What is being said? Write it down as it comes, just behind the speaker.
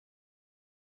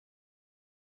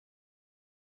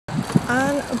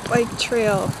on a bike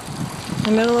trail in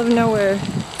the middle of nowhere.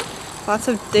 Lots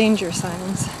of danger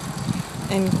signs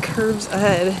and curves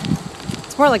ahead.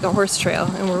 It's more like a horse trail,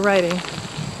 and we're riding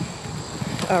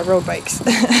road bikes.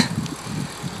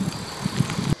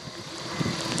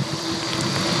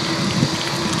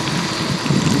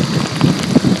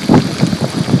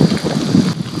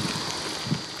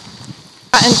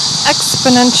 Gotten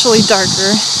exponentially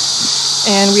darker,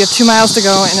 and we have 2 miles to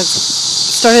go, and it's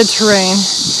started to rain,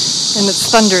 and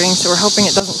it's thundering, so we're hoping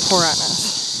it doesn't pour on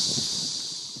us.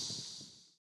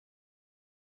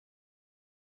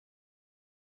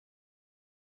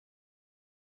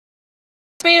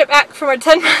 Made it back from our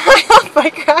 10-mile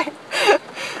bike ride,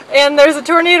 and there's a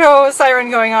tornado siren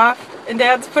going off, and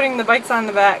Dad's putting the bikes on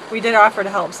the back. We did offer to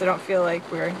help, so don't feel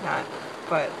like we're not,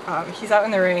 but he's out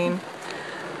in the rain,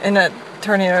 and a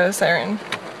tornado siren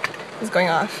is going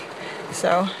off,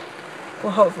 so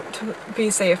we'll hope to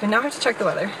be safe. And now I have to check the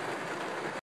weather.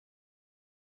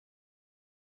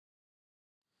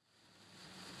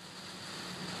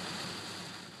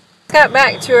 Got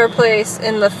back to our place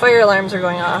and the fire alarms are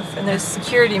going off, and there's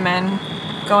security men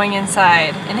going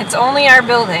inside, and it's only our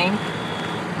building,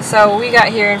 so we got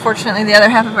here. Unfortunately, the other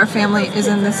half of our family is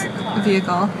in this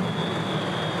vehicle.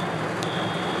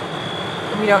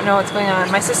 We don't know what's going on.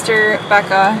 My sister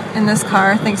Becca in this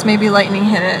car thinks maybe lightning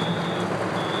hit it.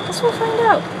 Guess we'll find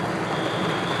out.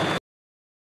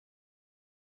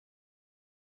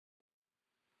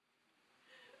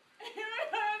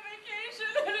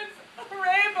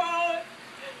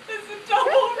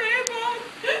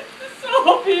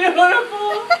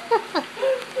 Beautiful!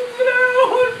 It's in our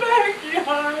own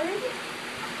backyard!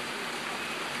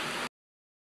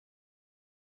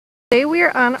 Today we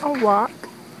are on a walk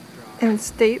in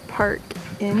State Park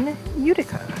in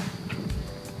Utica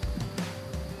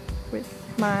with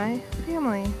my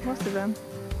family, most of them.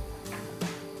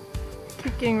 I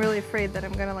keep getting really afraid that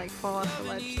I'm gonna like fall off the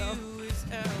ledge though.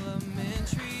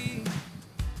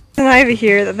 Poison ivy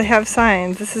here that they have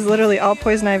signs. This is literally all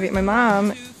poison ivy. My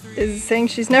mom is saying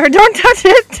she's never, don't touch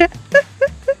it!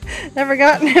 Never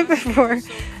gotten it before.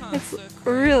 It's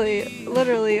really,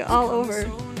 literally all over.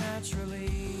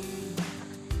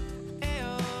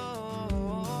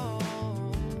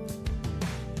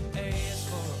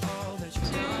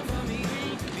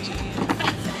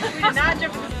 Not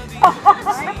jump in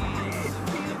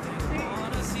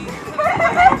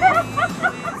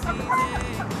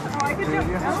I could jump.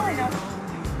 I know.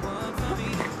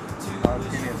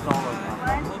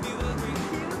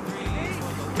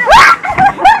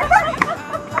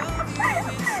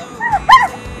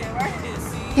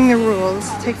 The rules,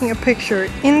 taking a picture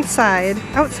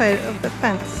outside of the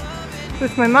fence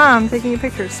with my mom taking a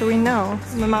picture, so we know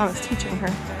my mom is teaching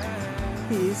her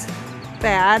these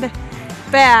bad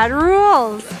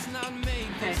rules.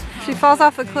 Okay. If she falls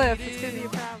off the cliff, it's gonna be a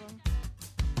problem.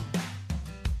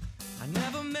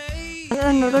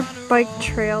 Another bike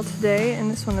trail today, and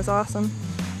this one is awesome.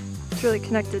 It's really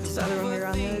connected to the other one we were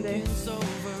on the other day,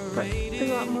 but there's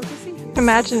a lot more to see.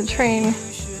 Imagine a train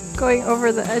going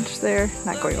over the edge there,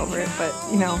 not going over it, but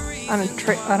you know, on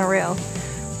a rail.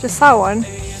 Just saw one.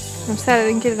 I'm sad I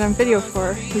didn't get it on video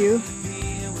for you,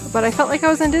 but I felt like I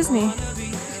was in Disney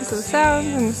because of the sounds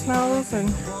and the smells, and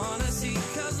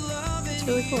it's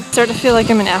really cool. I start to feel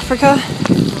like I'm in Africa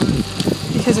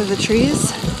because of the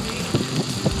trees.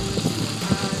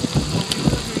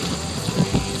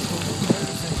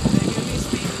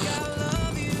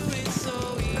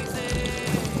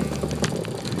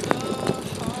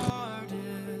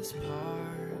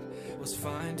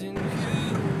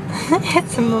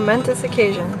 It's a momentous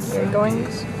occasion. We're going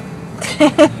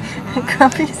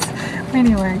Grumpy's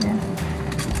anywhere again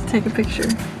to take a picture.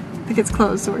 I think it's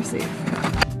closed, so we're safe.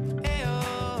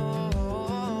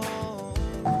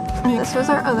 And this was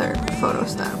our other photo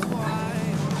stop.